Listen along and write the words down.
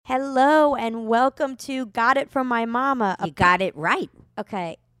Hello and welcome to Got It From My Mama. You got it right.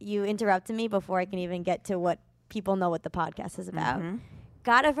 Okay, you interrupted me before I can even get to what people know what the podcast is about.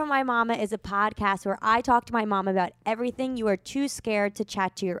 Got It From My Mama is a podcast where I talk to my mom about everything you are too scared to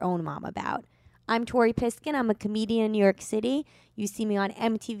chat to your own mom about. I'm Tori Piskin. I'm a comedian in New York City. You see me on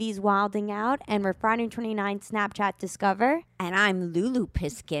MTV's Wilding Out and Refinery 29 Snapchat Discover. And I'm Lulu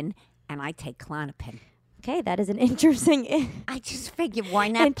Piskin, and I take Klonopin. Okay, that is an interesting... I just figured, why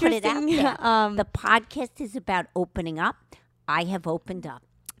not put it out there? The podcast is about opening up. I have opened up.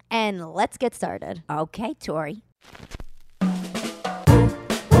 And let's get started. Okay, Tori. I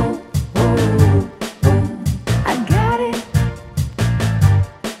got it.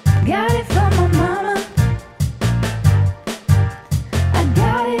 Got it from my mama. I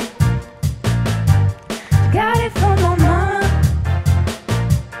got it. Got it from my mama.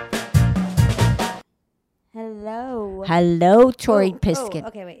 Hello. Hello, Tori Piskin.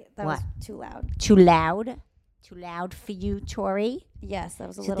 okay, wait. That What? was too loud. Too loud? Too loud for you, Tori? Yes, that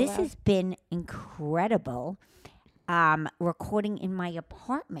was a So little this loud. has been incredible. Recording in my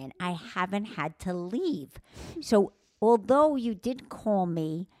apartment. I haven't had to leave. So although you did call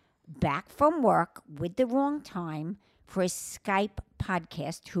me back from work with the wrong time for a Skype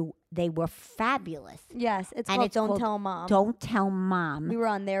podcast, they were fabulous. Yes, it's And called it's Don't called Tell Mom. Don't Tell Mom We were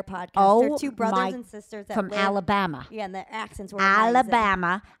on their podcast. Oh, They're two brothers my- and sisters that from live, Alabama. Yeah, and their accents were amazing.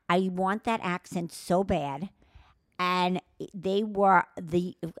 Alabama. I want that accent so bad. And they were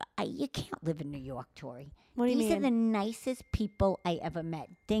you can't live in New York, Tori. What do you These mean? are the nicest people I ever met.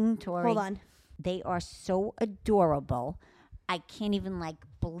 Ding, Tori. Hold on. They are so adorable. I can't even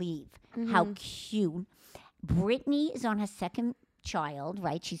believe how Mm-hmm. cute. Brittany is on her second child,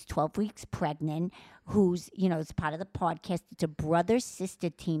 right? She's 12 weeks pregnant, who's, is part of the podcast. It's a brother-sister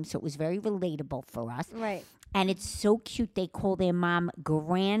team, so it was very relatable for us. Right. And it's so cute. They call their mom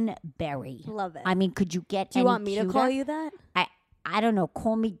Granberry. Love it. I mean, could you get Do you any want me to cuter? call you that? I don't know.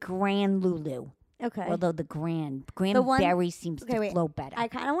 Call me Gran Lulu. Okay. Although the Granberry seems Okay, to wait. flow better. I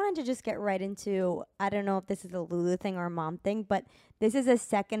kind of wanted to just get right into, I don't know if this is a Lulu thing or a mom thing, but this is a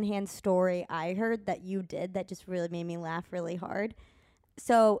secondhand story I heard that you did that just really made me laugh really hard.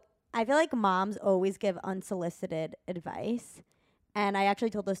 So I feel like moms always give unsolicited advice. And I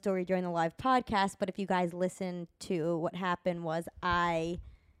actually told the story during the live podcast, but if you guys listen to what happened was I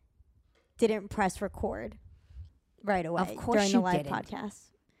didn't press record right away Of course during the you live didn't. podcast.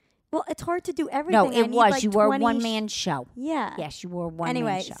 Well, it's hard to do everything. No, I it need, was. like, You were a 20 one-man show. Yeah. Yes, you were a one-man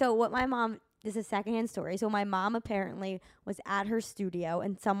Anyway, show. so what my mom, this is a secondhand story. So my mom apparently was at her studio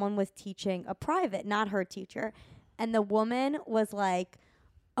and someone was teaching a private, not her teacher. And the woman was like,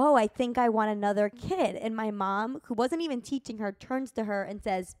 oh, I think I want another kid. And my mom, who wasn't even teaching her, turns to her and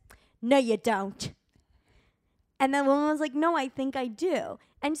says, no, you don't. And the woman was like, no, I think I do.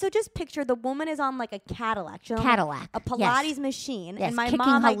 And so just picture the woman is on like a Cadillac. She's on, like, Cadillac. a Pilates yes. machine. Yes, and my kicking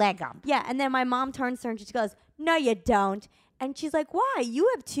mom, her leg up. yeah, and then my mom turns to her and she goes, no, you don't. And she's like, why?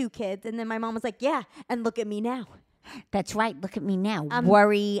 You have 2 kids. And then my mom was like, yeah, and look at me now. That's right. Look at me now.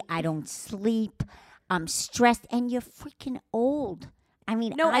 Worry. I don't sleep. I'm stressed. And you're freaking old. I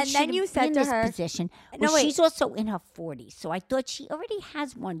mean, No, I and then shouldn't you be said in to this her- position. No, Well, wait. she's also in her 40s, so I thought she already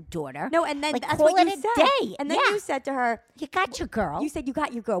has one daughter. No, and then Like, that's call what you it a said. day. And then Yeah. you said to her, You got your girl. you said you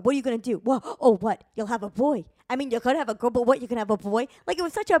got your girl. What are you going to do? Well, oh, what? You'll have a boy. I mean, you could have a girl, but what? You can have a boy? Like, it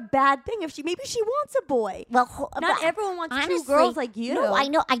was such a bad thing. If maybe she wants a boy. Well, Not but everyone wants 2 honestly, girls like you. No, I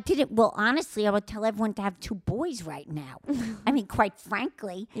know. I didn't. Well, honestly, I would tell everyone to have 2 boys right now. I mean, quite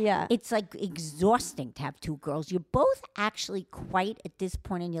frankly, Yeah. it's like exhausting to have 2 girls. You're both actually quite, at this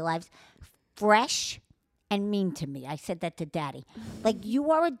point in your lives, fresh and mean to me. I said that to Daddy. Like, you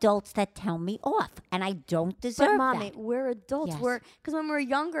are adults that tell me off, and I don't deserve But mommy, that. we're adults. Yes. Because when we were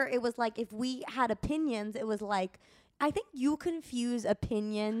younger, it was like if we had opinions, it was like, I think you confuse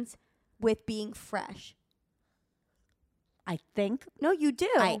opinions with being fresh. I think. No, you do.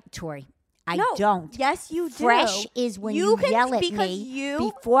 Tori, I No, don't. Yes, you do. Fresh is when You you, can- yell at because me you-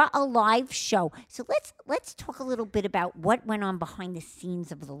 before a live show. So let's talk a little bit about what went on behind the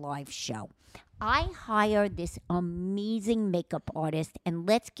scenes of the live show. I hired this amazing makeup artist, and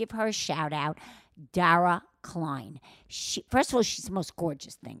let's give her a shout out, Dara Klein. First of all, she's the most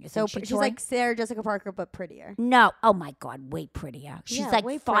gorgeous thing. Isn't So she, she's Tori? like Sarah Jessica Parker, but prettier. No, oh my God, way prettier. She's Yeah, like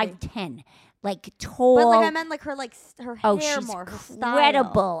way pretty. 5'10", like tall. But like I meant like her her Oh, hair she's more, her style.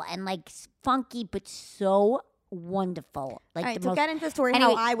 incredible and like funky, but so wonderful. Like All right, the so most. get into the story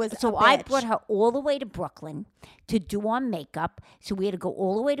Anyway, how I was so a I bitch. brought her all the way to Brooklyn to do our makeup. So we had to go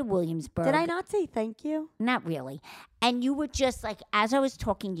all the way to Williamsburg. Did I not say thank you? Not really. And you were just like, as I was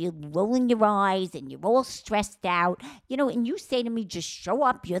talking, you rolling your eyes and you're all stressed out, and you say to me, just show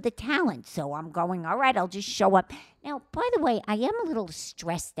up. You're the talent. So I'm going, all right, I'll just show up. Now, by the way, I am a little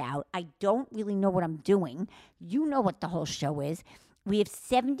stressed out. I don't really know what I'm doing. You know what the whole show is. We have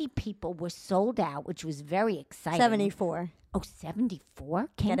 70 people. We're sold out, which was very exciting. 74. Oh, 74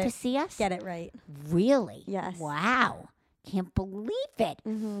 came Get to it. see us? Get it right. Really? Yes. Wow. Can't believe it.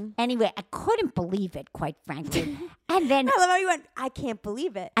 Mm-hmm. Anyway, I couldn't believe it, quite frankly. And then I love how you went, I can't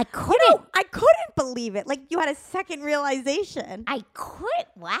believe it. I couldn't. I couldn't believe it. Like you had a second realization. I couldn't.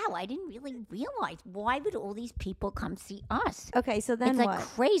 Wow, I didn't really realize. Why would all these people come see us? Okay, so then It's what? like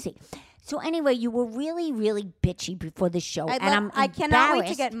crazy. So anyway, you were really, really bitchy before the show. I cannot wait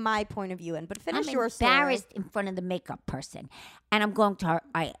to get my point of view in, but finish I'm your story. embarrassed in front of the makeup person. And I'm going to her,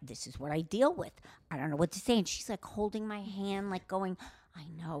 this is what I deal with. I don't know what to say. And she's like holding my hand, like going, I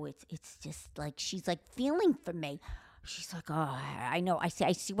know, it's just like, she's like feeling for me. She's like, oh, I know. I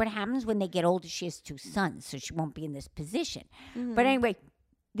see what happens when they get older. She has 2 sons, so she won't be in this position. Mm-hmm. But anyway,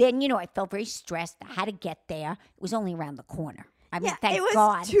 then, I felt very stressed. I had to get there. It was only around the corner. I mean, thank it was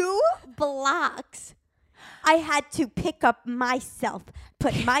God. 2 blocks. I had to pick up myself,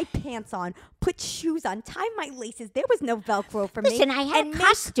 put my pants on, put shoes on, tie my laces. There was no Velcro for me. Listen, I had and a make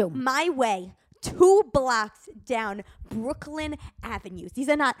costume. my way 2 blocks down Brooklyn Avenues. These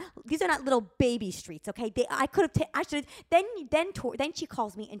are not little baby streets, okay? I should have. Then she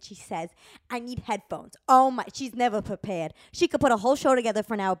calls me and she says, "I need headphones." Oh my! She's never prepared. She could put a whole show together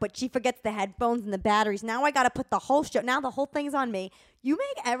for an hour, but she forgets the headphones and the batteries. Now I got to put the whole show. Now the whole thing's on me. You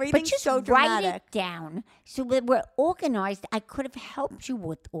make everything But just so write dramatic. it down so that we're organized. I could have helped you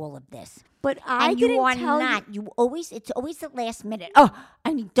with all of this. But I And didn't you are tell not. It's always the last minute. Oh,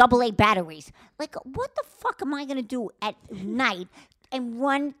 I need AA batteries. Like, what the fuck am I going to do at night and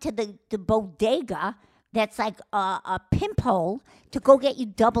run to the bodega that's like a pimp hole to go get you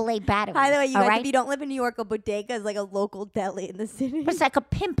AA batteries? By the way, you all guys, right? if you don't live in New York, a bodega is like a local deli in the city. It's like a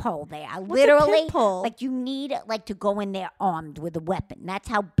pimp hole there. a Literally, pimp hole? like you need like to go in there armed with a weapon. That's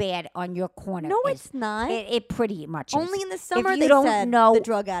how bad on your corner No, is. it's not. It pretty much is. Only in the summer you they don't said know- the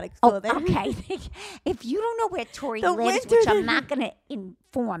drug addicts Oh, go there. okay. If you don't know where Tori The lives, winter which I'm they- not going to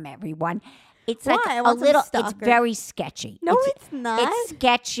inform everyone, it's Why? like I a want some little. It's stalkers. very sketchy. No, it's not. It's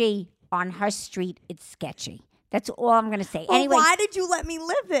sketchy on her street. It's sketchy. That's all I'm going to say. Well, Anyway, why did you let me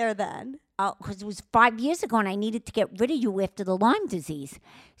live there then? because it was 5 years ago and I needed to get rid of you after the Lyme disease.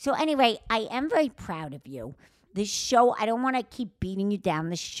 So anyway, I am very proud of you. This show, I don't want to keep beating you down.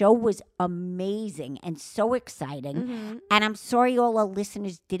 The show was amazing and so exciting. Mm-hmm. And I'm sorry all our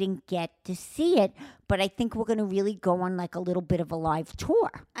listeners didn't get to see it, but I think we're going to really go on like a little bit of a live tour.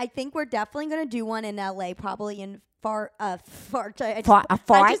 I think we're definitely going to do one in LA, probably in March.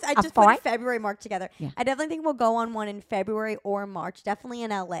 I just put February, March together. Yeah. I definitely think we'll go on one in February or March, definitely in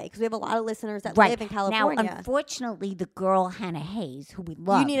LA, because we have a lot of listeners that Right. live in California. Now, unfortunately, the girl Hannah Hayes, who we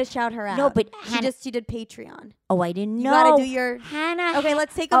love. you need to shout her out. No, but she did Patreon. Oh, I didn't You know. gotta do your. Hannah. Okay,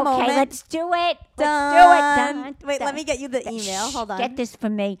 let's take a moment. Okay, let's do it. Let's do it. Done. Dun, Wait, dun. let me get you the email. Shh, Hold on. Get this for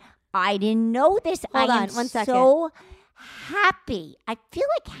me. I didn't know this. Hold I on, am 1 second. so happy. I feel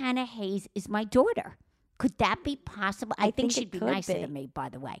like Hannah Hayes is my daughter. Could that be possible? I think think she'd it be could nicer be. to me, by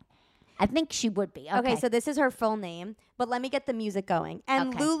the way. I think she would be. Okay, so this is her full name, but let me get the music going. And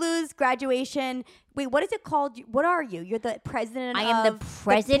Okay. Lulu's graduation. Wait, what is it called? What are you? You're the president. I am the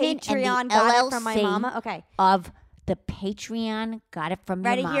president the Patreon. and the Got it from my LLC mama. Okay, of the Patreon. Got it from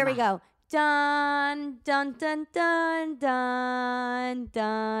ready? your mama. Here we go. Dun dun dun dun dun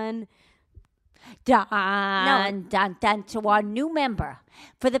dun. Dun, dun, dun. To our new member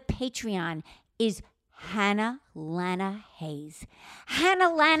for the Patreon is Hannah Lana Hayes.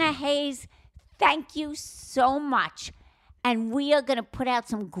 Hannah Lana Hayes, thank you so much. And we are going to put out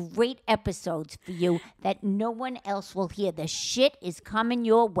some great episodes for you that no one else will hear. The shit is coming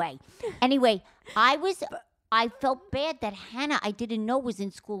your way. Anyway, I felt bad that Hannah, I didn't know, was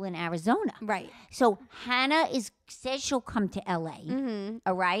in school in Arizona. Right. So Hannah says she'll come to LA,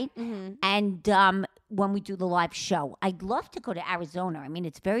 all right? Mm-hmm. And when we do the live show, I'd love to go to Arizona. I mean,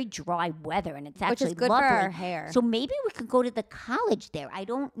 it's very dry weather and it's Which actually is good lovely. for our hair. So maybe we could go to the college there. I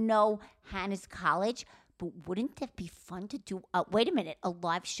don't know Hannah's college, but wouldn't it be fun to do? Wait a minute, a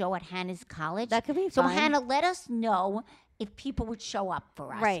live show at Hannah's college? That could be So fun. Hannah, let us know if people would show up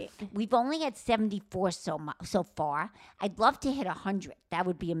for us. Right. We've only had 74 so far. I'd love to hit 100. That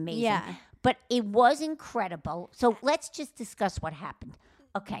would be amazing. Yeah. But it was incredible. So let's just discuss what happened.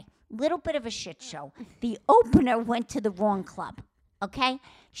 Okay. little bit of a shit show. The opener went to the wrong club. Okay,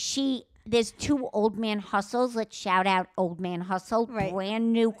 there's 2 Old Man Hustles. Let's shout out Old Man Hustle, Right.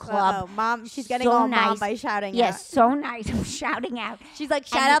 brand new club. Mom, she's getting So all nice. mom by shouting Yes, out. so nice. I'm shouting out. She's like,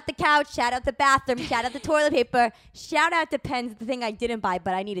 shout And- out the couch, shout out the bathroom, shout out the toilet paper, shout out the pens, the thing I didn't buy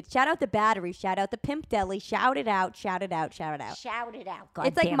but I needed. Shout out the battery, shout out the pimp deli, shout it out, shout it out, shout it out. Shout it out. God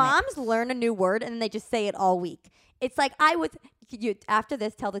It's like damn it. moms learn a new word and then they just say it all week. It's like after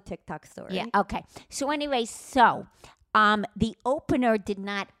this, tell the TikTok story. Yeah. Okay. So anyway, the opener did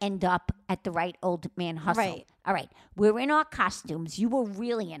not end up at the right Old Man Hustle. Right. All right. We're in our costumes. You were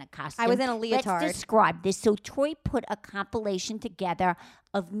really in a costume. I was in a leotard. Let's describe this. So Tori put a compilation together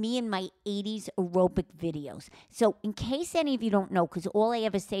of me and my 80s aerobic videos. So in case any of you don't know, because all I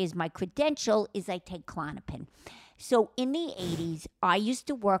ever say is my credential is I take Klonopin. So in the 80s, I used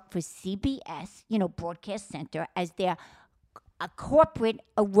to work for CBS, Broadcast Center, as a corporate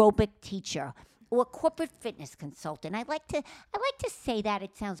aerobic teacher or corporate fitness consultant. I like to say that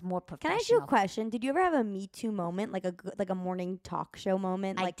it sounds more Can professional. I ask you a question? Did you ever have a Me Too moment, like a morning talk show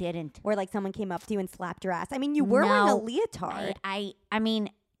moment? I Like didn't. where like someone came up to you and slapped your ass? I mean, you were wearing a No, leotard. I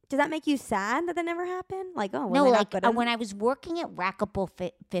mean, Does that make you sad that never happened? Like, oh, no, was I like not good when I was working at Racquetball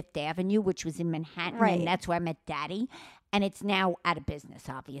Fifth Avenue, which was in Manhattan, Right. and that's where I met Daddy, and it's now out of business,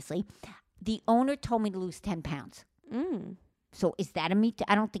 obviously. The owner told me to lose 10 pounds. So is that a Me Too?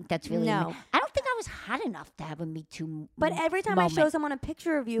 I don't think that's really No. I don't think I was hot enough to have a Me Too But every time moment. I show someone a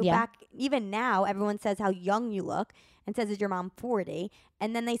picture of you Yeah. back, even now, everyone says how young you look and says, is your mom 40?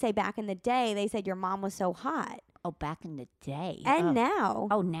 And then they say back in the day, they said your mom was so hot. Oh, back in the day. And Oh. now.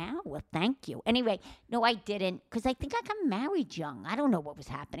 Oh, now? Well, thank you. Anyway, no, I didn't because I think I got married young. I don't know what was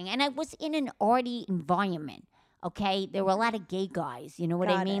happening. And I was in an arty environment, okay? There were a lot of gay guys. You know what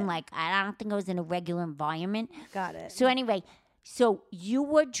I Got mean? it. Like, I don't think I was in a regular environment. Got it. So anyway, so you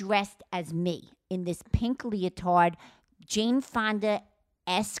were dressed as me in this pink leotard, Jane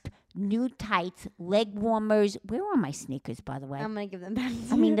Fonda-esque nude tights, leg warmers. Where are my sneakers, by the way? I'm going to give them back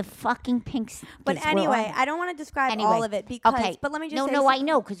to I mean, you. the fucking pink sneakers. But where are anyway, they? I don't want to describe Anyway, all of it because, okay. but let me just No, say I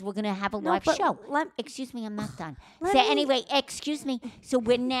know, because we're going to have a No, live but show. let- Excuse me, I'm not done. let So me- anyway, excuse me. So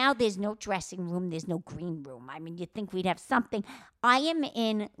there's no dressing room, there's no green room. I mean, you'd think we'd have something. I am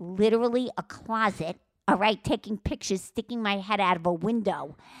in literally a closet, all right, taking pictures, sticking my head out of a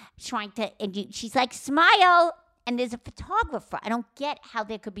window, she's like, smile. And there's a photographer. I don't get how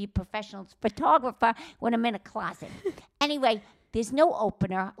there could be a professional photographer when I'm in a closet. Anyway, there's no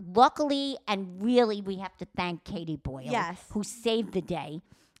opener. Luckily, and really, we have to thank Katie Boyle, Yes. who saved the day.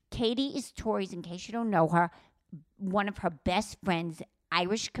 Katie is Tori's, in case you don't know her, one of her best friends,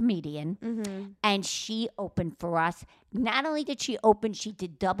 Irish comedian, and she opened for us. Not only did she open, she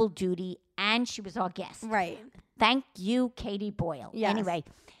did double duty, and she was our guest. Right. Thank you, Katie Boyle. Yes. Anyway,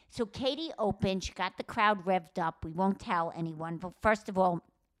 so Katie opened. She got the crowd revved up. We won't tell anyone. But first of all,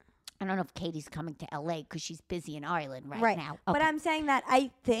 I don't know if Katie's coming to L.A. because she's busy in Ireland right now. But Okay. I'm saying that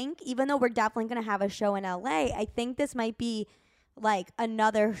I think, even though we're definitely going to have a show in LA, I think this might be like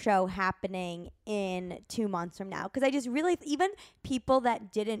another show happening in 2 months from now. Because I just really, even people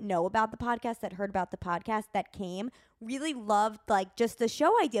that didn't know about the podcast, that heard about the podcast, that came, really loved like just the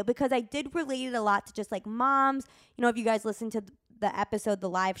show idea because I did relate it a lot to just like moms. You know, if you guys listened to the episode, the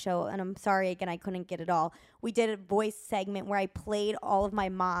live show, and I'm sorry again, I couldn't get it all. We did a voice segment where I played all of my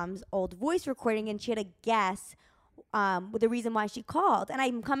mom's old voice recording and she had a guess with the reason why she called. And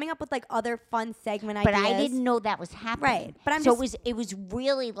I'm coming up with like other fun segment But ideas. I didn't know that was happening. Right, but I'm so just- it was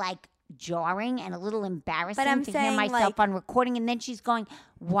really like jarring and a little embarrassing I'm to hear saying, myself like- on recording. And then she's going,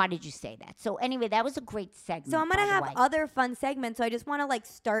 "Why did you say that?" So anyway, that was a great segment. So I'm by gonna the have way. other fun segments. So I just want to like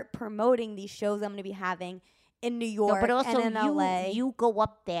start promoting these shows I'm gonna be having in New No, York but also and in LA. you go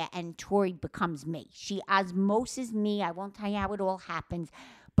up there and Tori becomes me. She osmoses me. I won't tell you how it all happens.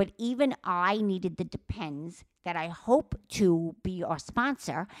 But even I needed the Depends that I hope to be our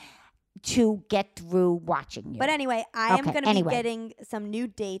sponsor to get through watching you. But anyway, I am Okay, going to anyway. be getting some new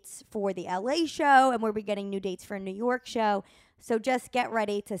dates for the LA show, and we'll be getting new dates for a New York show. So just get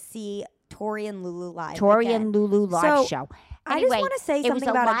ready to see Tori and Lulu live. Tori again. and Lulu live So, show. I just Anyway, wanna say it was something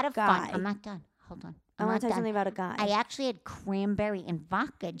a about a lot of guy. fun. I'm not done. Hold on. I I'm want not to tell you done. something about a guy. I actually had cranberry and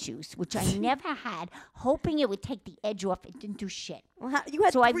vodka juice, which I never had, hoping it would take the edge off. It didn't do shit. Well, you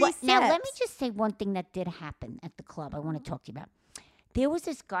had So three sips. now let me just say one thing that did happen at the club. I want to talk to you about. There was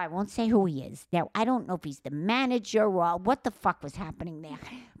this guy. I won't say who he is. Now I don't know if he's the manager or what the fuck was happening there,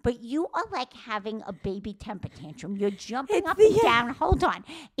 but you are like having a baby temper tantrum. You're jumping It's up the- and down. Hold on.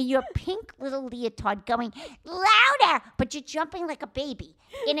 In your pink little leotard going louder, but you're jumping like a baby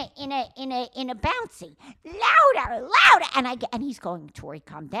in a bouncy. Louder. And he's going, Tori,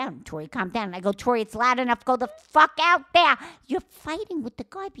 calm down. Tori, calm down. And I go, Tori, it's loud enough. Go the fuck out there. You're fighting with the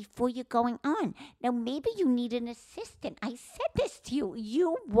guy before you're going on. Now, maybe you need an assistant. I said this to you.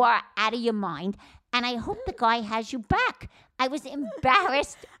 You were out of your mind, and I hope the guy has you back. I was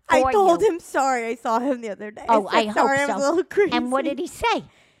embarrassed for you. I told him sorry. I saw him the other day. Oh, said, I hope sorry, so. I was a little crazy. And what did he say?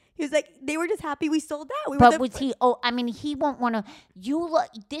 He was like, they were just happy we sold out. But was he? Oh, I mean, he won't want to.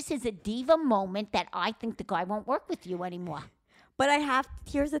 This is a diva moment that I think the guy won't work with you anymore. But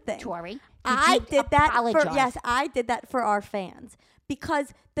here's the thing. Tori, I did that apologize? I did that for our fans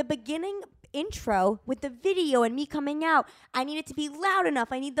because the beginning intro with the video and me coming out, I need it to be loud enough.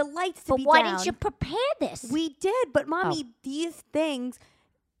 I need the lights to be But why down. didn't you prepare this? We did, but mommy, these things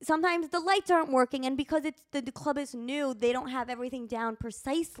sometimes the lights aren't working, and because the club is new, they don't have everything down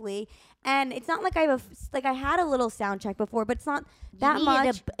precisely. And it's not like I had a little sound check before, but it's not that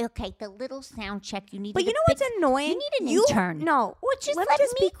much. Okay, the little sound check you need. But you know what's annoying? You need an intern. No, Or just let let me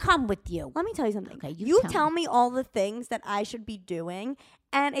just me come with you. Let me tell you something. Okay, you tell tell me all the things that I should be doing,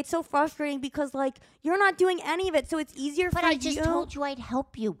 and it's so frustrating because like you're not doing any of it, so it's easier But for you. I just told you I'd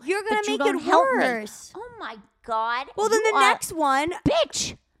help you. You're gonna but you make don't it help me. worse. Oh my God. Well, then You the are- next one,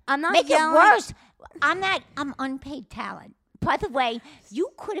 bitch. I'm not Make yelling. it worse. I'm unpaid talent. By the way, you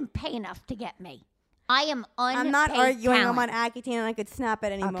couldn't pay enough to get me. I am unpaid I'm not arguing. talent. I'm on Accutane, and I could snap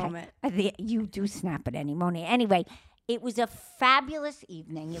at any moment. You do snap at any moment. Anyway, it was a fabulous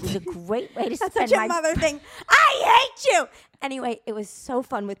evening. It was a great way to That's spend such a my mother thing. I hate you. Anyway, it was so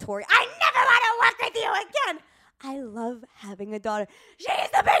fun with Tori. I never want to work with you again. I love having a daughter. She's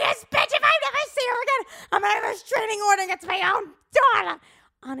the biggest bitch. If I never see her again, I'm gonna have a restraining order against my own daughter.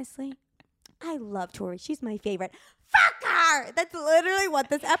 Honestly, I love Tori. She's my favorite. Fuck her. That's literally what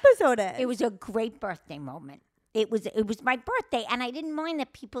this episode is. It was a great birthday moment. It was my birthday, and I didn't mind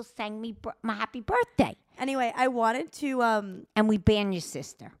that people sang me my happy birthday. Anyway, I wanted to And we banned your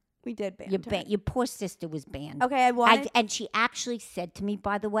sister. we did ban her. Your poor sister was banned. Okay, I wanted and she actually said to me,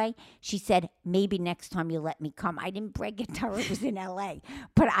 by the way, she said, maybe next time you'll let me come. I didn't break it to her. It was in L.A.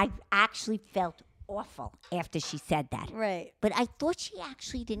 But I actually felt awful after she said that. right. But I thought she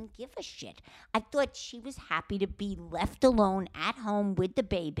actually didn't give a shit. I thought she was happy to be left alone at home with the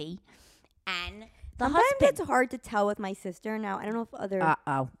baby and the Sometimes husband. it's hard to tell with my sister now. I don't know if other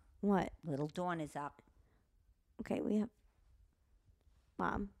Uh-oh. what. Little Dawn is up. Okay, we have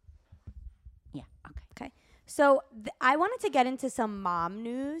mom. Yeah, okay. So I wanted to get into some mom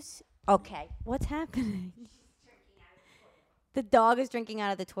news. Okay. What's happening? The dog is drinking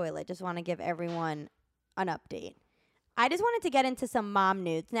out of the toilet. Just want to give everyone an update. I just wanted to get into some mom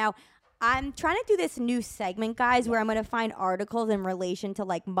news. Now, I'm trying to do this new segment, guys, where I'm going to find articles in relation to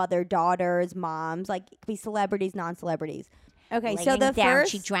like mother, daughters, moms, like it could be celebrities, non-celebrities. Okay, so Laying the down.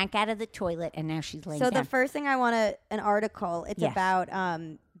 first She drank out of the toilet, and now she's laying so down. the first thing I want an article. It's Yes. about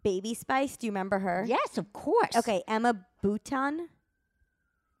Baby Spice. Do you remember her? Yes, of course. Okay, Emma Bouton.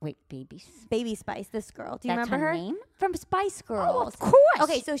 Wait, babies. Baby Spice, this girl. Do you That's remember her her? name? From Spice Girls. Oh, of course.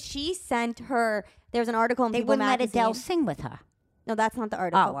 Okay, so she sent her. There was an article in They People wouldn't let magazine. Adele sing with her. No, that's not the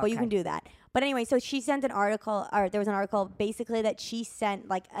article, but you okay. can do that. But anyway, so she sent an article, or there was an article basically that she sent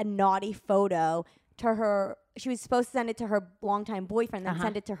like a naughty photo to her. She was supposed to send it to her longtime boyfriend, then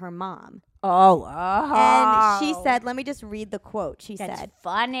send it to her mom. Oh. And she said, let me just read the quote. She That's said,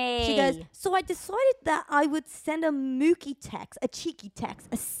 funny. she goes, so I decided that I would send a mookie text, a cheeky text,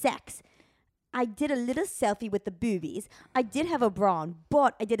 a sex. I did a little selfie with the boobies. I did have a bra on,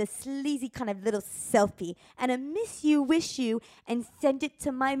 but I did a sleazy kind of little selfie and a miss you, wish you, and sent it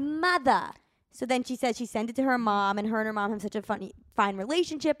to my mother. So then she said she sent it to her mom, and her mom have such a fine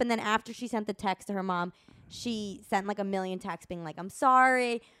relationship. And then after she sent the text to her mom, she sent like a million texts being like, I'm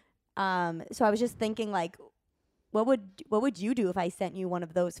sorry. So I was just thinking like, what would you do if I sent you one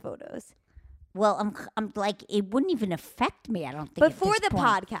of those photos? Well, I'm like, it wouldn't even affect me, I don't think. Before at this the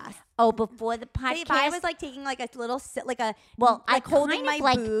point. podcast. Oh, before the podcast. See, if I was like taking like a little, well, like I holding kind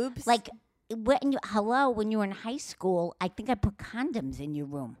my of boobs. Like, when you were in high school, I think I put condoms in your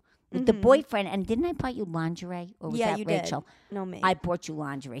room with the boyfriend. And didn't I buy you lingerie? Or was yeah, that you Rachel? did. No, me. I bought you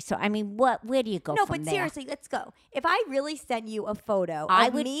lingerie. So, I mean, where do you go no, from but there? seriously, let's go. If I really sent you a photo I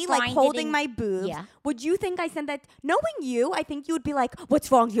of would me find like it holding in- my boobs, Yeah. would you think I sent that? Knowing you, I think you would be like,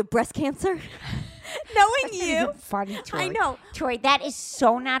 "What's wrong? You have breast cancer." Knowing you, Funny, Tori. I know. Tori, that is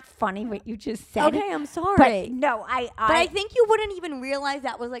so not funny what you just said. Okay, I'm sorry. But no, But I think you wouldn't even realize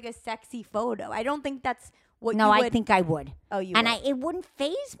that was like a sexy photo. I don't think that's what No, you I would. think I would. Oh, you And would. it wouldn't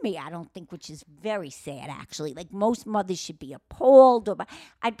faze me, I don't think, which is very sad, actually. Like, most mothers should be appalled.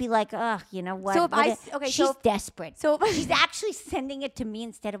 I'd be like, ugh, you know what? So if She's so if- desperate. so if- she's actually sending it to me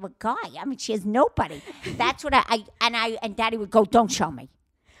instead of a guy. I mean, she has nobody. That's what and Daddy would go, don't show me.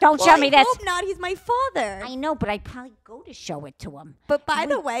 Don't Well, show me I this. hope not. He's my father. I know, but I'd probably go to show it to him. But by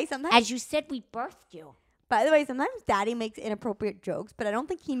the way, sometimes As you said, we birthed you. sometimes Daddy makes inappropriate jokes, but I don't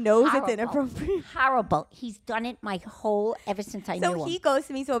think he knows Horrible. it's inappropriate. Horrible. He's done it ever since I knew So him. he goes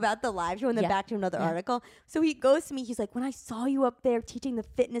to me. So about the live show, and then Yeah. back to another article. So he goes to me. He's like, when I saw you up there teaching the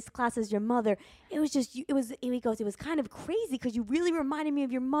fitness class as your mother, it was just it was. He goes, it was kind of crazy because you really reminded me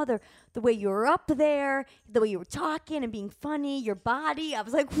of your mother. The way you were up there, the way you were talking and being funny, your body. I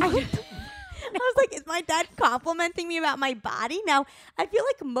was like, what? I was like, is my dad complimenting me about my body? Now, I feel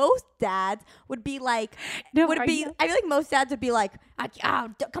like most dads would be like, No, I are feel you? like most dads would be like,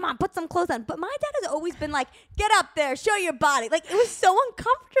 come on, put some clothes on. But my dad has always been like, get up there, show your body. Like, it was so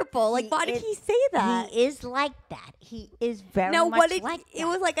uncomfortable. Like, why did he say that? He is like that. He is very No, much what did like it that.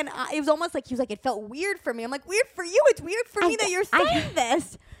 was like it was almost like he was like, it felt weird for me. I'm like, weird for you? It's weird for me that you're saying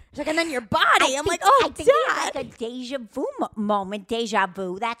this. He's like, and then your body. I'm like, oh, I think he Dad. had like a deja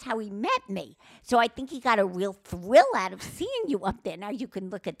vu. That's how he met me. So I think he got a real thrill out of seeing you up there. Now you can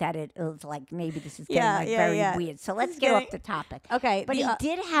look at that. It was like maybe this is getting very weird. So let's get off the topic. Okay, But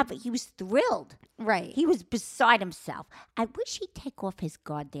he was thrilled. Right. He was beside himself. I wish he'd take off his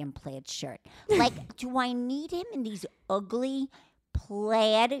goddamn plaid shirt. Like, do I need him in these ugly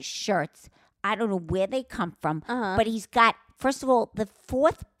plaid shirts? I don't know where they come from, but he's got, first of all, the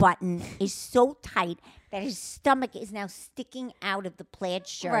fourth button is so tight that his stomach is now sticking out of the plaid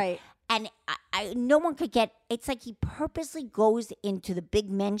shirt. Right. And no one could get, it's like he purposely goes into the big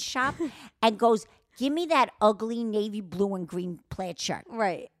men's shop and goes, give me that ugly navy blue and green plaid shirt.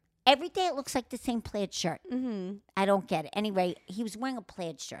 Right. Every day it looks like the same plaid shirt. Mm-hmm. I don't get it. Anyway, he was wearing a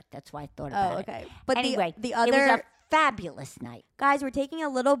plaid shirt. That's why I thought about it. Okay. But Anyway, the it was other a fabulous night. Guys, we're taking a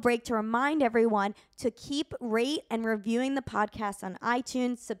little break to remind everyone to keep rate and reviewing the podcast on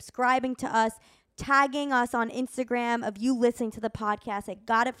iTunes, subscribing to us, tagging us on Instagram of you listening to the podcast. I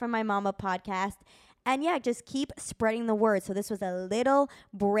got it from my mama podcast. And yeah, just keep spreading the word. So this was a little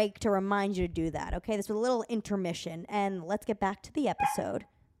break to remind you to do that. Okay, this was a little intermission. And let's get back to the episode.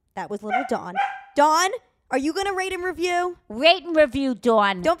 That was little Dawn. Dawn, are you going to rate and review? Rate and review,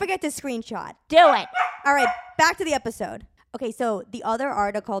 Dawn. Don't forget to screenshot. Do it. All right, back to the episode. Okay, so the other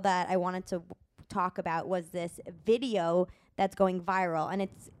article that I wanted to talk about was this video that's going viral, and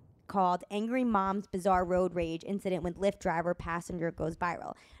it's called Angry Mom's Bizarre Road Rage Incident with Lyft Driver Passenger Goes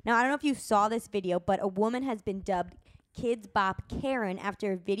Viral. Now, I don't know if you saw this video, but a woman has been dubbed Kids Bop Karen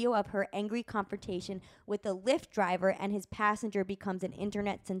after a video of her angry confrontation with a Lyft driver and his passenger becomes an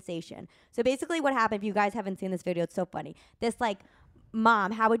internet sensation. So basically what happened, if you guys haven't seen this video, it's so funny. This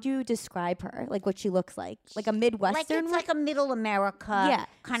mom, how would you describe her? Like what she looks like? Like a Midwestern? Like it's like a middle America, Yeah.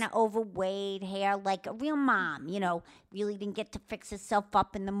 kind of overweight, hair, like a real mom, really didn't get to fix herself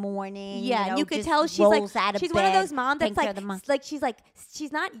up in the morning. Yeah, and you could just tell she's rolls out of she's one of bed, those moms that's takes care of the mom.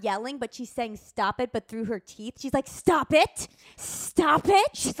 she's not yelling, but she's saying stop it, but through her teeth, she's like, stop it, stop it.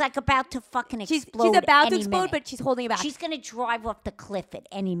 She's like about to fucking She's explode. about to any explode, minute. but she's holding it back. She's gonna drive off the cliff at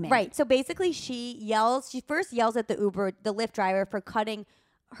any minute. Right. So basically, she first yells at the Lyft driver for cutting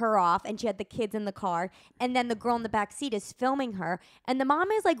her off, and she had the kids in the car, and then the girl in the back seat is filming her, and the mom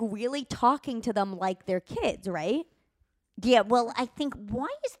is like really talking to them like they're kids, right? Yeah, well, I think, why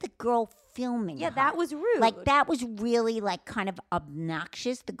is the girl filming Yeah, her? that was rude. Like, that was really, like, kind of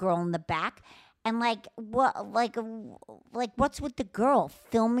obnoxious, the girl in the back. And, what's with the girl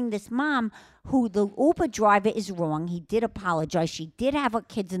filming this mom who the Uber driver is wrong. He did apologize. She did have her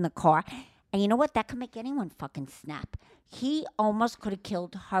kids in the car. And you know what? That could make anyone fucking snap. He almost could have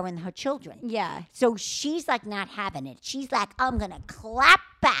killed her and her children. Yeah. So she's like not having it. She's like, I'm gonna clap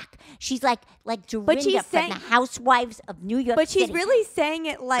back. She's like Dorinda she's from saying- the Housewives of New York But City. she's really saying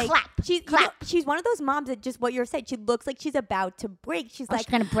it like Clap, clap. she's one of those moms that just what you're saying. She looks like she's about to break. She's like, she's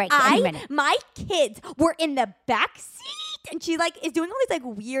gonna break any minute. My kids were in the back seat, and she is doing all these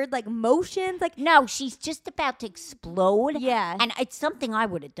weird motions. No, she's just about to explode. Yeah. And it's something I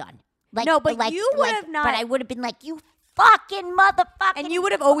would have done. No, but you would have not- But I would have been like, you fucking motherfucking. And you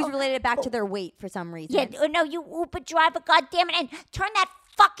would have always related it back to their weight for some reason. Yeah, no, you Uber driver, goddammit, and turn that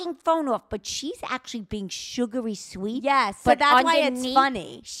fucking phone off. But she's actually being sugary sweet. Yes, so but that's why it's underneath,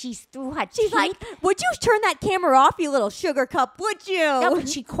 funny. She's through her She's teeth. like, would you turn that camera off, you little sugar cup, would you? No, but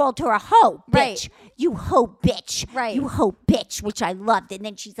she called her a hoe, bitch. Right. You hoe, bitch. Right. You hoe, bitch, which I loved. And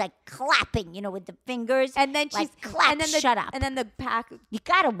then she's like clapping, with the fingers. And then like, she's clap, and then shut up. And then the You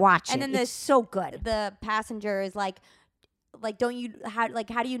gotta watch it. and then it's so good. the passenger is like don't you how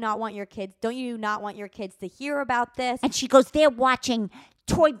do you not want your kids? Don't you not want your kids to hear about this? And she goes, they're watching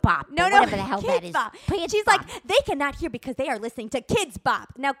Toy Bop. No, whatever the hell Kids that is. Bop. Kids She's Bop. like, they cannot hear because they are listening to Kids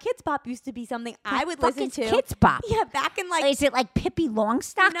Bop. Now, Kids Bop used to be something I would fuck listen is to. Kids Bop? Yeah, back in Is it like Pippi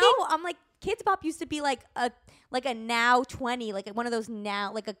Longstocking? No, I'm like Kids Bop used to be like a Now 20, like one of those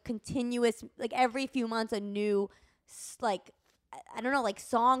now, like a continuous, like every few months a new like I don't know, like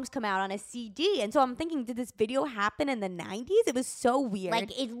songs come out on a CD. And so I'm thinking, did this video happen in the 90s? It was so weird.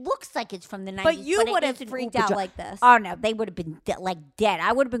 Like, it looks like it's from the 90s. But you would have isn't freaked Uber out Dri- like this. Oh, no. They would have been dead.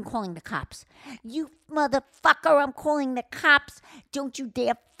 I would have been calling the cops. You motherfucker, I'm calling the cops. Don't you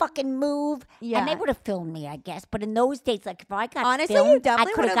dare fucking move. Yeah. And they would have filmed me, I guess. But in those days, like, if I got Honestly, filmed, you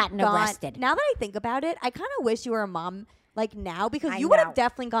definitely I could have would've gotten arrested. Now that I think about it, I kind of wish you were a mom like now because I you would know. have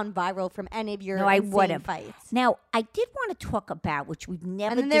definitely gone viral from any of your No, I insane would've. fights. Now, I did want to talk about, which we've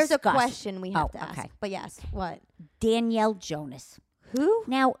never And then there's discussed. a question we have Oh, to ask. okay. But yes, what? Danielle Jonas. Who?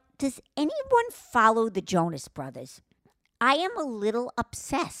 Now, does anyone follow the Jonas Brothers? I am a little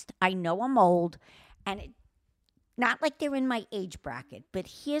obsessed. I know I'm old, and not like they're in my age bracket, but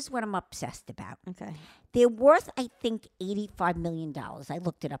here's what I'm obsessed about. Okay. They're worth, I think, $85 million. I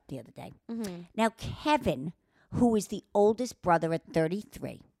looked it up the other day. Mm-hmm. Now, Kevin, who is the oldest brother at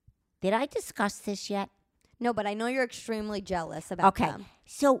 33, did I discuss this yet? No, but I know you're extremely jealous about them.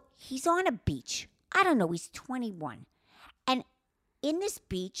 So he's on a beach. I don't know, he's 21. And in this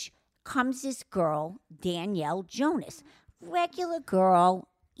beach comes this girl, Danielle Jonas. Regular girl,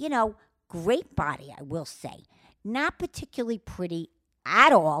 great body, I will say. Not particularly pretty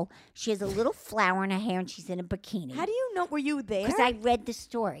at all. She has a little flower in her hair and she's in a bikini. How do you know? Were you there? Because I read the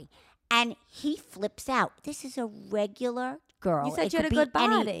story. And he flips out. This is a regular girl. You said It you had could a good be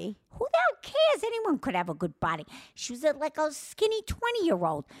any- body. Who the hell cares? Anyone could have a good body. She was like a skinny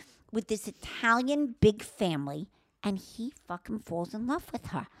 20-year-old with this Italian big family, and he fucking falls in love with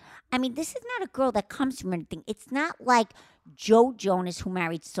her. I mean, this is not a girl that comes from anything. It's not like Joe Jonas, who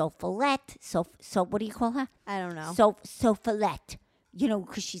married Sophilette. So what do you call her? I don't know. Sophilette.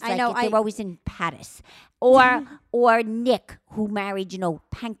 Because she's I like, know, they're always in Paris. Or Nick, who married,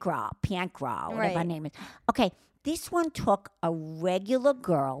 Piankra, or whatever her Right. name is. Okay, this one took a regular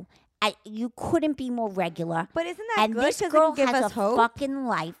girl. You couldn't be more regular. But isn't that And good? this 'Cause it girl can give has us a hope. fucking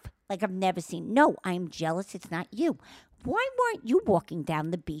life like I've never seen. No, I'm jealous. It's not you. Why weren't you walking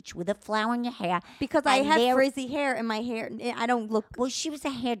down the beach with a flower in your hair? Because I and had there- frizzy hair in my hair. I don't look. Well, she was a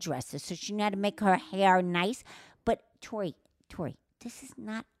hairdresser, so she knew how to make her hair nice. But Tori, this is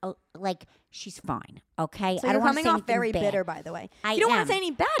not like she's fine. Okay, So I you're don't wanna coming say off anything very bad. bitter, by the way. I You don't want am. to say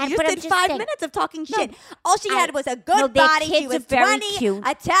any bad. And- You but just I'm did just 5 saying- minutes of talking No, shit. All she had was a good no, their body. She kids was are very 20, cute.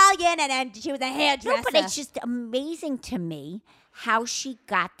 Italian, and then she was a hairdresser. No, but it's just amazing to me how she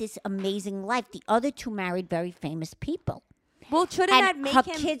got this amazing life. The other two married very famous people. well, shouldn't that And make her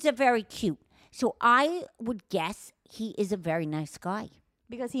him? kids are very cute. So I would guess he is a very nice guy.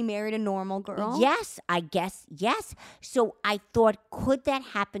 Because he married a normal girl? Yes, I guess, yes. So I thought, could that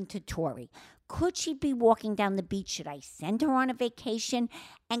happen to Tori? Could she be walking down the beach? Should I send her on a vacation?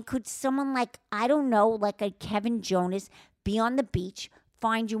 And could someone like, I don't know, like a Kevin Jonas be on the beach,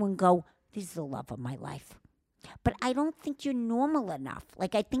 find you and go, this is the love of my life? But I don't think you're normal enough.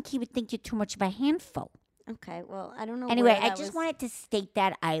 Like, I think he would think you're too much of a handful. Okay, well, I don't know. Anyway, where I that just was. wanted to state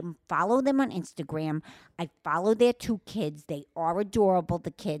that I follow them on Instagram. I follow their two kids. They are adorable,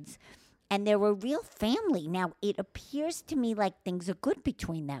 the kids. And they're a real family. Now, it appears to me like things are good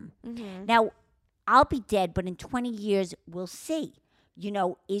between them. Mm-hmm. Now, I'll be dead, but in 20 years, we'll see.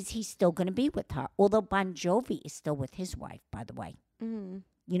 Is he still going to be with her? Although Bon Jovi is still with his wife, by the way. Mm-hmm.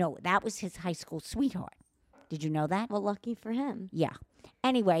 That was his high school sweetheart. Did you know that? Well, lucky for him. Yeah.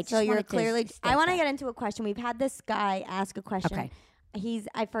 Anyway, So just you're wanted to clearly. state I want to that. get into a question. We've had this guy ask a question. Okay.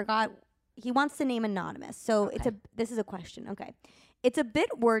 I forgot. He wants to name anonymous. So this is a question. Okay. It's a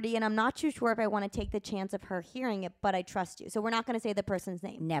bit wordy, and I'm not too sure if I want to take the chance of her hearing it, but I trust you. So we're not going to say the person's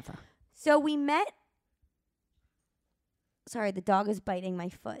name. Never. So we met. Sorry, the dog is biting my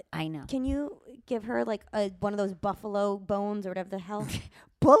foot. I know. Can you give her like one of those buffalo bones or whatever the hell?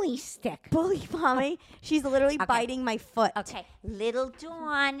 bully stick. Bully mommy. She's literally Okay. biting my foot. Okay, little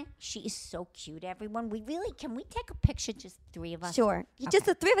Dawn. She is so cute, everyone. Can we take a picture, just three of us? Sure. Just Okay.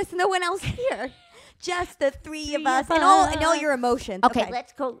 the three of us, no one else here. Just the three of Three us of and all us. your emotions. Okay,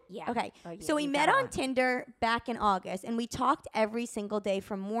 let's go. Yeah. Okay. Oh, yeah, So we you met got on one. Tinder back in August, and we talked every single day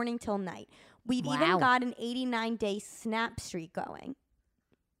from morning till night. We'd Wow. even got an 89-day snap streak going.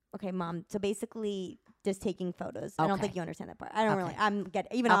 Okay, Mom. So basically, just taking photos. I don't Okay. think you understand that part. I don't Okay. really. I'm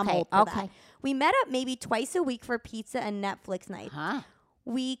Okay, old for okay. that. We met up maybe twice a week for pizza and Netflix night. Huh?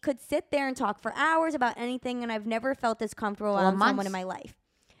 We could sit there and talk for hours about anything, and I've never felt this comfortable 4 around someone months. in my life.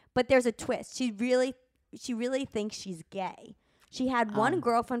 But there's a twist. She really thinks she's gay. She had one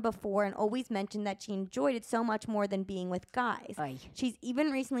girlfriend before and always mentioned that she enjoyed it so much more than being with guys. Oy. She's even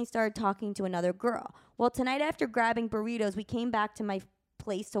recently started talking to another girl. Well, tonight after grabbing burritos, we came back to my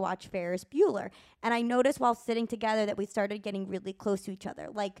place to watch Ferris Bueller, and I noticed while sitting together that we started getting really close to each other,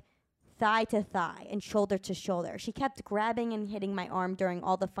 like thigh to thigh and shoulder to shoulder. She kept grabbing and hitting my arm during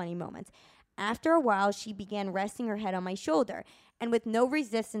all the funny moments. After a while, she began resting her head on my shoulder, and with no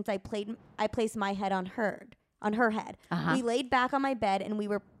resistance, I placed my head on her head. Uh-huh. We laid back on my bed, and we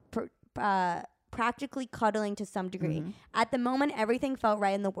were practically cuddling to some degree. At the moment, everything felt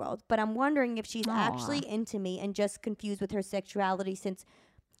right in the world, but I'm wondering if she's actually into me and just confused with her sexuality since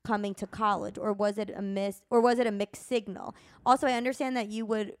coming to college, or was it a mixed signal? Also, I understand that you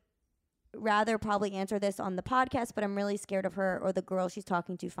would rather probably answer this on the podcast, but I'm really scared of her or the girl she's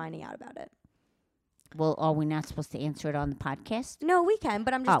talking to finding out about it. Well, are we not supposed to answer it on the podcast? No, we can,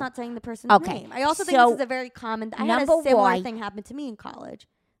 but I'm just Oh. not saying the person's Okay. name. I also think So, this is a very common. I had a number similar one- thing happen to me in college,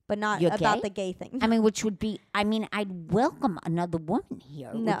 but not You're about gay? the gay thing. I mean, which would be, I'd welcome another woman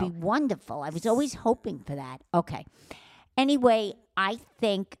here. It No. would be wonderful. I was always hoping for that. Okay. Anyway, I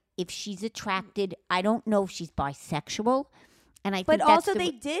think if she's attracted, I don't know if she's bisexual. And I But think also, that's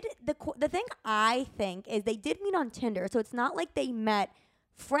they did the thing. I think is they did meet on Tinder, so it's not like they met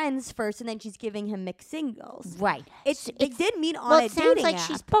friends first and then she's giving him mixed signals. right. They did meet on Well, a it sounds dating like app.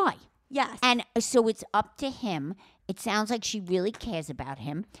 she's bi. Yes. And so it's up to him. It sounds like she really cares about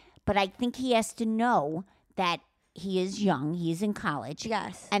him. But I think he has to know that he is young, he is in college.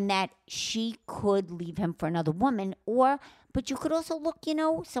 Yes. And that she could leave him for another woman. But you could also look,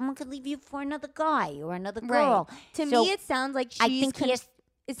 someone could leave you for another guy or another girl. Right. To So me, it sounds like she's. I think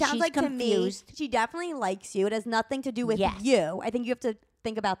it sounds she's like confused. to me, she definitely likes you. It has nothing to do with Yes. you. I think you have to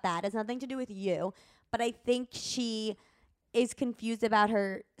think about that. It has nothing to do with you. But I think she is confused about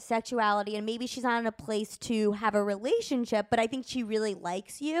her sexuality, and maybe she's not in a place to have a relationship. But I think she really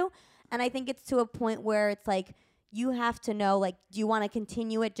likes you, and I think it's to a point where it's like you have to know, like, do you want to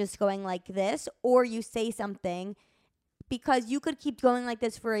continue it just going like this, or you say something. Because you could keep going like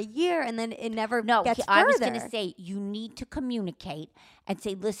this for a year and then it never gets further. I was going to say, you need to communicate and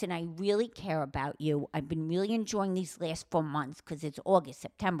say, listen, I really care about you. I've been really enjoying these last 4 months because it's August,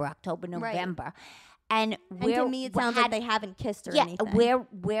 September, October, November. And to me, it sounds like they haven't kissed or anything.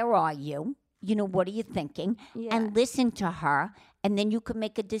 Where are you? What are you thinking? Yeah. And listen to her, and then you can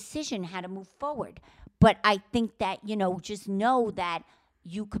make a decision how to move forward. But I think that, just know that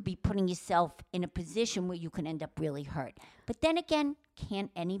you could be putting yourself in a position where you can end up really hurt. But then again,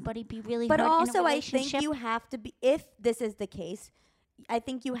 can't anybody be really But hurt in a also, I relationship? think you have to be, if this is the case, I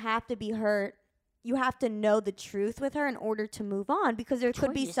think you have to be hurt. You have to know the truth with her in order to move on, because there could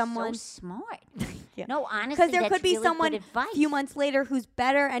Tori, be you're someone. so smart. Yeah. No, honestly, Because there that's could be really someone good a advice. few months later who's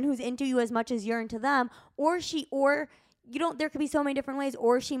better and who's into you as much as you're into them, or there could be so many different ways.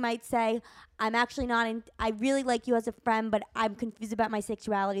 Or she might say, I'm actually not in, I really like you as a friend, but I'm confused about my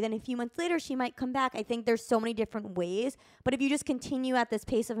sexuality. Then a few months later, she might come back. I think there's so many different ways. But if you just continue at this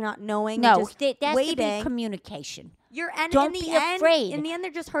pace of not knowing and just that's to be waiting, communication. in Don't the be end, afraid. In the end,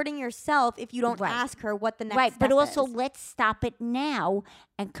 they're just hurting yourself if you don't Right. ask her what the next Right, step but also is. let's stop it now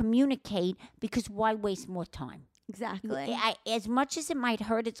and communicate, because why waste more time? Exactly. As much as it might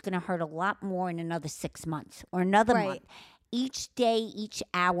hurt, it's going to hurt a lot more in another 6 months or another Right. month. Each day, each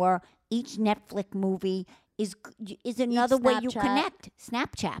hour, each Netflix movie is another way you Snapchat. connect.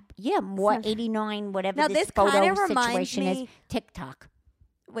 Snapchat. Yeah, more Snapchat. 89, whatever Now, this this photo kinda reminds situation is. me- TikTok.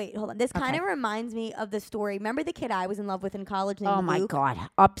 Wait, hold on. This kind of reminds me of the story. Remember the kid I was in love with in college named Oh, my Luke? God.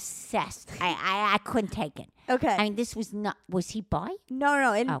 Obsessed. I couldn't take it. Okay. I mean, this was not. Was he bi?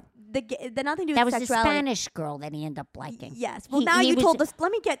 No. And Oh. the nothing to do That with was the sexuality. Spanish girl that he ended up liking. Yes. Well, He- now he you was- told us.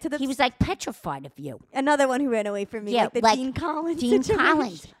 Let me get to the. He was like petrified of you. another one who ran away from me. Yeah, like the like Dean Collins. Dean situation.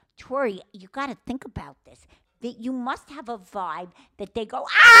 Collins. Tori, you got to think about this. That you must have a vibe that they go,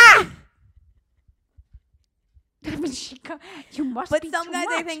 ah! I mean, you must But be some too guys,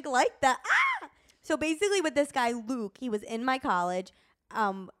 I much. think, like that. Ah! So basically, with this guy, Luke, he was in my college.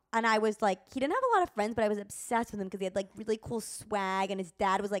 And I was like, he didn't have a lot of friends, but I was obsessed with him because he had like really cool swag, and his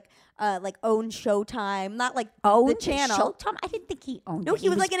dad was like owned Showtime, not like the channel. Showtime? I didn't think he owned No, it. he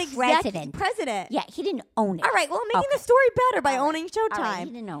was like an president. Yeah, he didn't own it. All right, well, I'm making the story better by owning Showtime. All right,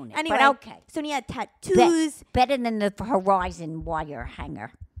 he didn't own it. Anyway, but okay. So he had tattoos. Better than the Horizon wire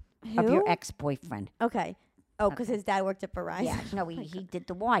hanger of your ex-boyfriend. Okay. Oh, because his dad worked at Verizon. Yeah, no, he did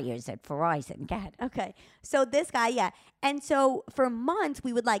the wires at Verizon. Go ahead. Okay. So this guy, yeah. And so for months,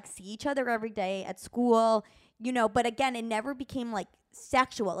 we would like see each other every day at school, but again, it never became like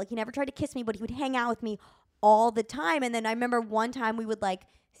sexual. Like he never tried to kiss me, but he would hang out with me all the time. And then I remember one time we would like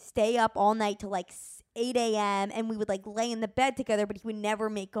stay up all night till like 8 a.m. and we would like lay in the bed together, but he would never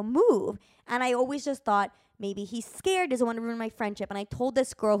make a move. And I always just thought maybe he's scared, doesn't want to ruin my friendship. And I told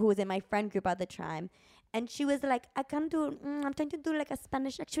this girl who was in my friend group at the time, and she was like, I'm trying to do like a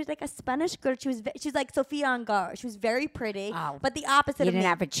Spanish. She was like a Spanish girl. She's like Sofia Angara. She was very pretty, but the opposite You of me. didn't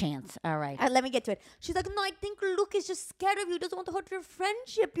have a chance. All right. Let me get to it. She's like, no, I think Luke is just scared of you. Doesn't want to hurt your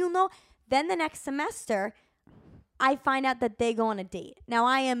friendship, Then the next semester, I find out that they go on a date. Now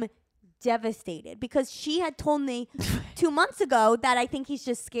I am devastated because she had told me 2 months ago that I think he's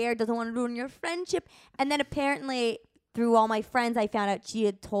just scared, doesn't want to ruin your friendship. And then apparently through all my friends, I found out she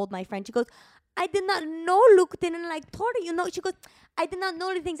had told my friend. She goes, I did not know Luke didn't like Tori. She goes, I did not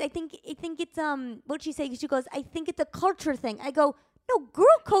know the things. I think it's what'd she say? She goes, I think it's a culture thing. I go, no, girl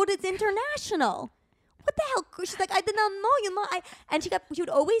code is international. What the hell? She's like, I did not know, and she would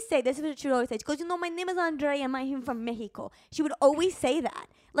always say, this is what she would always say. She goes, my name is Andrea and I'm from Mexico. She would always say that.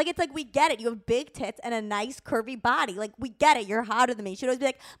 Like, it's like, we get it. You have big tits and a nice curvy body. Like, we get it. You're hotter than me. She'd always be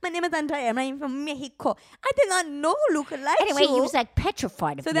like, my name is Andrea and I'm from Mexico. I did not know Luke liked Anyway, you. he was like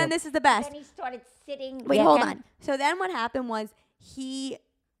petrified of So you. then this is the best. Then he started sitting. Wait, hold on. So then what happened was I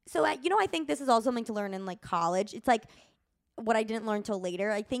think this is also something to learn in like college. It's like what I didn't learn till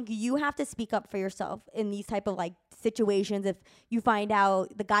later. I think you have to speak up for yourself in these type of like situations if you find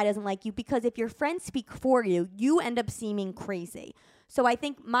out the guy doesn't like you, because if your friends speak for you, you end up seeming crazy. So I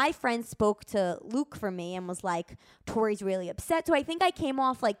think my friend spoke to Luke for me and was like, Tori's really upset. So I think I came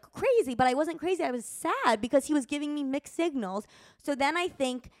off like crazy, but I wasn't crazy. I was sad because he was giving me mixed signals. So then I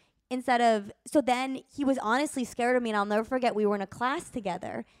think then he was honestly scared of me, and I'll never forget, we were in a class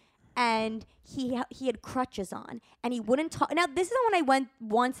together and he had crutches on and he wouldn't talk. Now this is when I went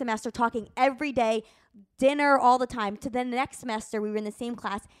one semester talking every day, dinner all the time, to the next semester we were in the same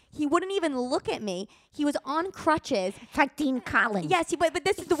class. He wouldn't even look at me. He was on crutches. It's like Dean Collins. Yes, but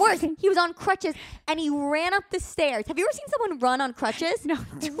this is the worst. He was on crutches and he ran up the stairs. Have you ever seen someone run on crutches? No.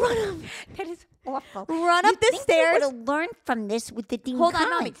 That is awful. Run up the stairs. You would have learned from this with the Dean Hold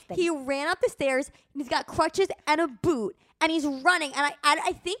Collins on, thing. he ran up the stairs. He's got crutches and a boot, and he's running. And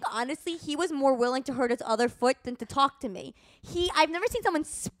I think honestly, he was more willing to hurt his other foot than to talk to me. I've never seen someone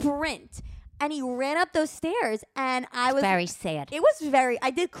sprint. And he ran up those stairs, and I was very sad. It was I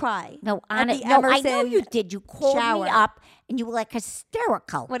did cry. No, I know you did. You called shower. me up, and you were like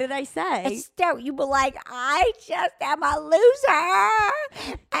hysterical. What did I say? You were like, I just am a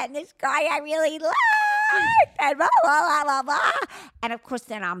loser, and this guy I really like, and blah, blah, blah, blah, blah. And of course,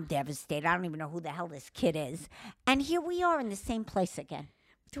 then I'm devastated. I don't even know who the hell this kid is. And here we are in the same place again.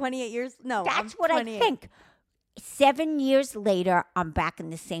 28 years? No, That's what I think. 7 years later, I'm back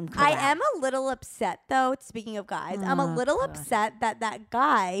in the same corral. I am a little upset, though, speaking of guys. I'm a little upset that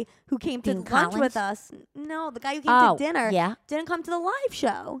guy who came to Dean lunch Collins? with us, the guy who came to dinner, yeah? didn't come to the live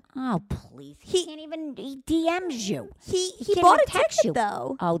show. Oh, please. He can't even, he DMs you. He can't bought a even text ticket, you.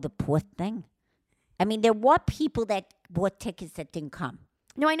 though. Oh, the poor thing. I mean, there were people that bought tickets that didn't come.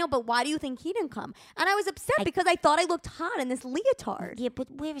 No, I know, but why do you think he didn't come? And I was upset because I thought I looked hot in this leotard. Yeah,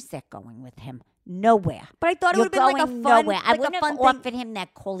 but where is that going with him? Nowhere. But I thought it would have been like a fun, nowhere. like I wouldn't a fun have offered him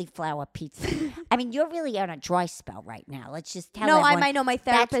that cauliflower pizza. I mean, you're really on a dry spell right now. Let's just tell everyone. I know. My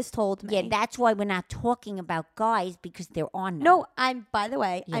therapist told me. Yeah, that's why we're not talking about guys, because they're on now. No, I'm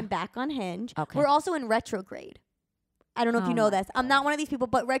back on Hinge. Okay. We're also in retrograde. I don't know if you know this. I'm not one of these people,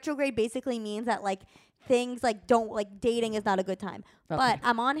 but retrograde basically means that like things like dating is not a good time. Okay. But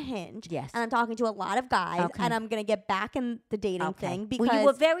I'm on Hinge. Yes. And I'm talking to a lot of guys, Okay. and I'm going to get back in the dating thing because you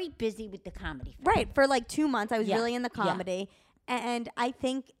were very busy with the comedy. Right, for like 2 months I was really in the comedy. And I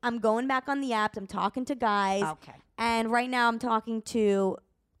think I'm going back on the apps. I'm talking to guys. Okay. And right now I'm talking to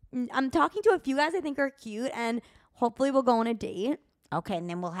a few guys I think are cute, and hopefully we'll go on a date. Okay, and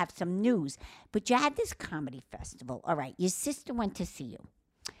then we'll have some news. But you had this comedy festival. All right, your sister went to see you.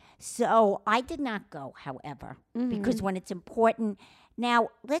 So I did not go, however, because when it's important. Now,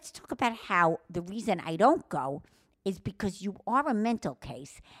 let's talk about how the reason I don't go is because you are a mental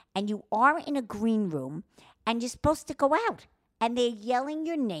case and you are in a green room and you're supposed to go out and they're yelling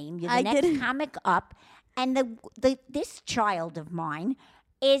your name. You're the I next didn't- comic up, and this child of mine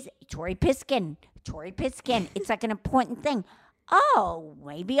is Tori Piskin. Tori Piskin. It's like an important thing. Oh,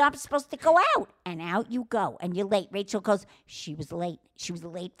 maybe I'm supposed to go out. And out you go. And you're late. Rachel goes, she was late. She was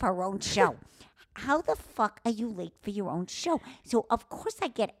late for her own show. How the fuck are you late for your own show? So, of course, I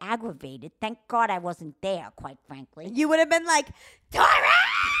get aggravated. Thank God I wasn't there, quite frankly. You would have been like, Tori!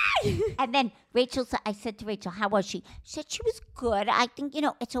 And then I said to Rachel, how was she? She said she was good. I think,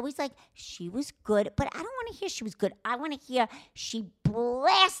 it's always like, she was good. But I don't want to hear she was good. I want to hear she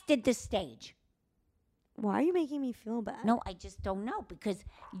blasted the stage. Why are you making me feel bad? No, I just don't know because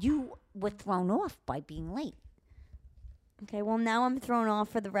you were thrown off by being late. Okay, well, now I'm thrown off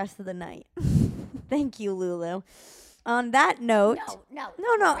for the rest of the night. Thank you, Lulu. On that note. No.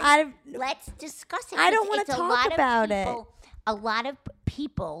 Let's discuss it. I don't want to talk about it. A lot of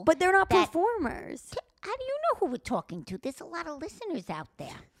people. But they're not performers. How do you know who we're talking to? There's a lot of listeners out there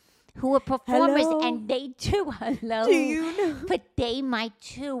who are performers, Hello? and they too. Hello. Do you know? But they might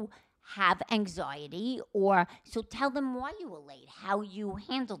too have anxiety, so tell them why you were late, how you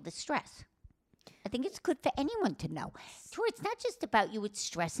handled the stress. I think it's good for anyone to know. Tori, it's not just about you. It's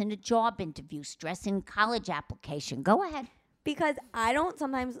stress in a job interview, stress in college application. Go ahead. Because I don't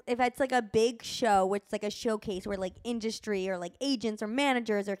sometimes, if it's like a big show, which is like a showcase where like industry or like agents or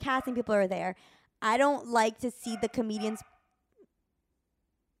managers or casting people are there, I don't like to see the comedians.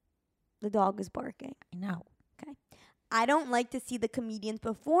 The dog is barking. I know. Okay. I don't like to see the comedians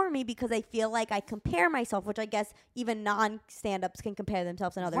before me because I feel like I compare myself, which I guess even non-stand-ups can compare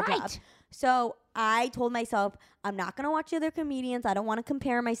themselves in other jobs. So I told myself, I'm not going to watch the other comedians. I don't want to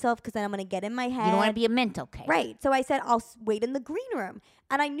compare myself because then I'm going to get in my head. You don't want to be a mental case. Right. So I said, I'll wait in the green room.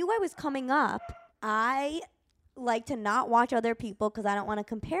 And I knew I was coming up. I like to not watch other people because I don't want to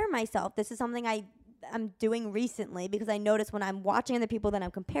compare myself. This is something I'm doing recently because I notice when I'm watching other people that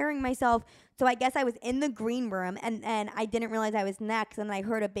I'm comparing myself. So I guess I was in the green room and I didn't realize I was next. And then I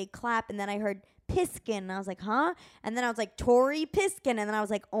heard a big clap and then I heard Piskin. And I was like, huh? And then I was like, Tori Piskin. And then I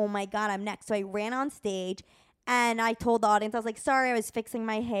was like, oh my God, I'm next. So I ran on stage and I told the audience, I was like, sorry, I was fixing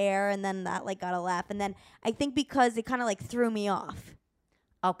my hair. And then that like got a laugh. And then I think because it kind of like threw me off.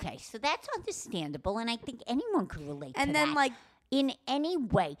 Okay, so that's understandable. And I think anyone could relate to that. And then like, in any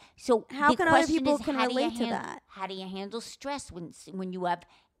way. So how the can other question people is, can how do you relate to that? How do you handle stress when you have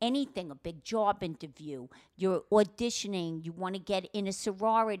anything, a big job interview, you're auditioning, you want to get in a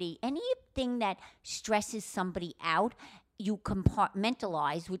sorority, anything that stresses somebody out, you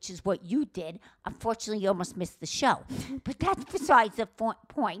compartmentalize, which is what you did. Unfortunately, you almost missed the show. But that's besides the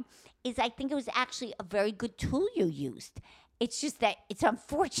point, is I think it was actually a very good tool you used. It's just that it's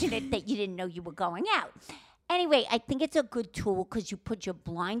unfortunate that you didn't know you were going out. Anyway, I think it's a good tool because you put your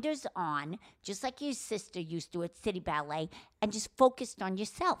blinders on, just like your sister used to at City Ballet, and just focused on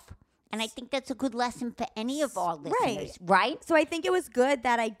yourself. And I think that's a good lesson for any of our listeners, right? So I think it was good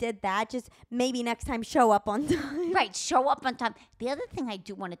that I did that. Just maybe next time show up on time. Right, show up on time. The other thing I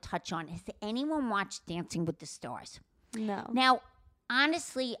do want to touch on is, anyone watch Dancing with the Stars? No. Now,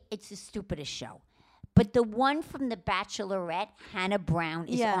 honestly, it's the stupidest show. But the one from The Bachelorette, Hannah Brown,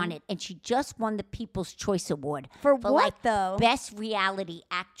 is on it. And she just won the People's Choice Award. For what, though? Best Reality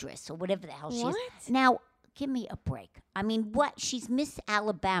Actress, or whatever the hell she is. Now, give me a break. I mean, what? She's Miss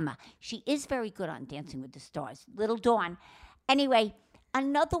Alabama. She is very good on Dancing with the Stars. Little Dawn. Anyway,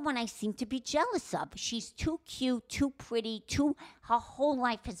 another one I seem to be jealous of. She's too cute, too pretty, her whole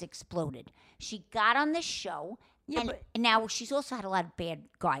life has exploded. She got on the show. Yeah, and now she's also had a lot of bad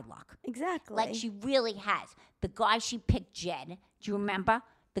guy luck. Exactly. Like, she really has. The guy she picked, Jed, do you remember?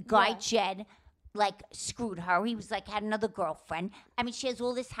 The guy, Jed, like, screwed her. He was like, had another girlfriend. I mean, she has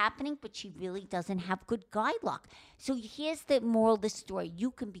all this happening, but she really doesn't have good guy luck. So here's the moral of the story.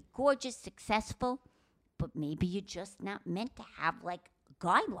 You can be gorgeous, successful, but maybe you're just not meant to have, like,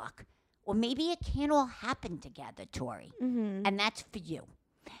 guy luck. Or maybe it can't all happen together, Tori. Mm-hmm. And that's for you.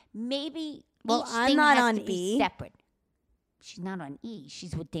 Maybe each thing has to be separate. She's not on E.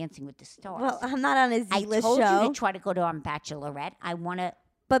 She's with Dancing with the Stars. Well, I'm not on a Z-list show. I told you to try to go to Bachelorette. I want to.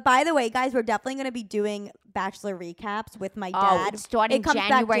 But by the way, guys, we're definitely going to be doing Bachelor recaps with my dad. Oh, it's starting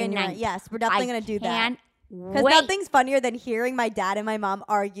January 9th. Yes, we're definitely going to do that. Because nothing's funnier than hearing my dad and my mom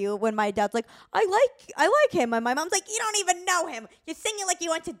argue when my dad's like, I like him. And my mom's like, you don't even know him. You're singing like you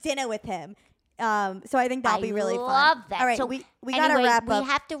went to dinner with him. So I think that'll be really fun. I love that. All right, so we got to wrap up. We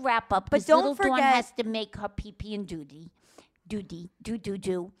have to wrap up. But don't Little forget. Dawn has to make her pee and do.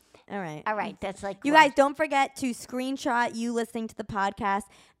 All right. All right. That's like you guys. Don't forget to screenshot you listening to the podcast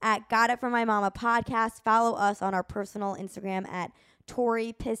at Got It From My Mama podcast. Follow us on our personal Instagram at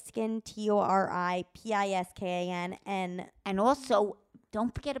Tori Piskin, ToriPiskin, And also,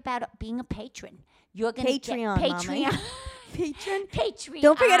 don't forget about being a patron. You're going to Patreon, get mommy. Patreon. patron. Patreon.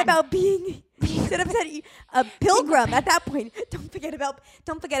 Don't forget about being instead of a pilgrim at that point. Don't forget about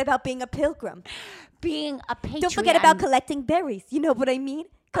being a pilgrim. being a Patreon. Don't forget about collecting berries. You know what I mean?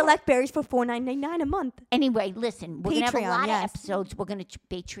 Collect berries for $4.99 a month. Anyway, listen, we're going to have a Patreon, lot yes. of episodes. We're going to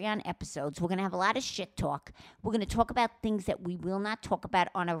Patreon episodes. We're going to have a lot of shit talk. We're going to talk about things that we will not talk about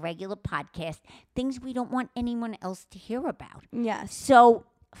on a regular podcast, things we don't want anyone else to hear about. Yes. So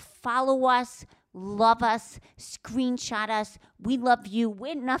follow us, love us, screenshot us. We love you.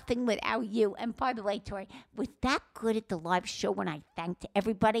 We're nothing without you. And by the way, Tori, was that good at the live show when I thanked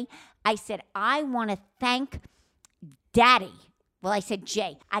everybody? I said, I want to thank Daddy. Well, I said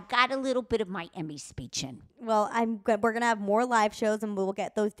Jay. I got a little bit of my Emmy speech in. Well, we're gonna have more live shows, and we'll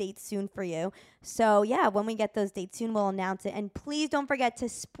get those dates soon for you. So yeah, when we get those dates soon, we'll announce it. And please don't forget to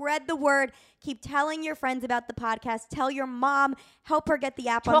spread the word. Keep telling your friends about the podcast. Tell your mom. Help her get the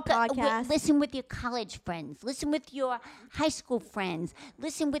app on podcast. Listen with your college friends. Listen with your high school friends.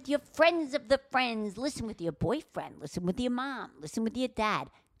 Listen with your friends of the friends. Listen with your boyfriend. Listen with your mom. Listen with your dad.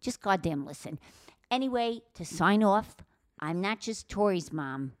 Just goddamn listen. Anyway, to sign off, I'm not just Tori's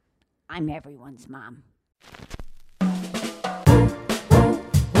mom. I'm everyone's mom.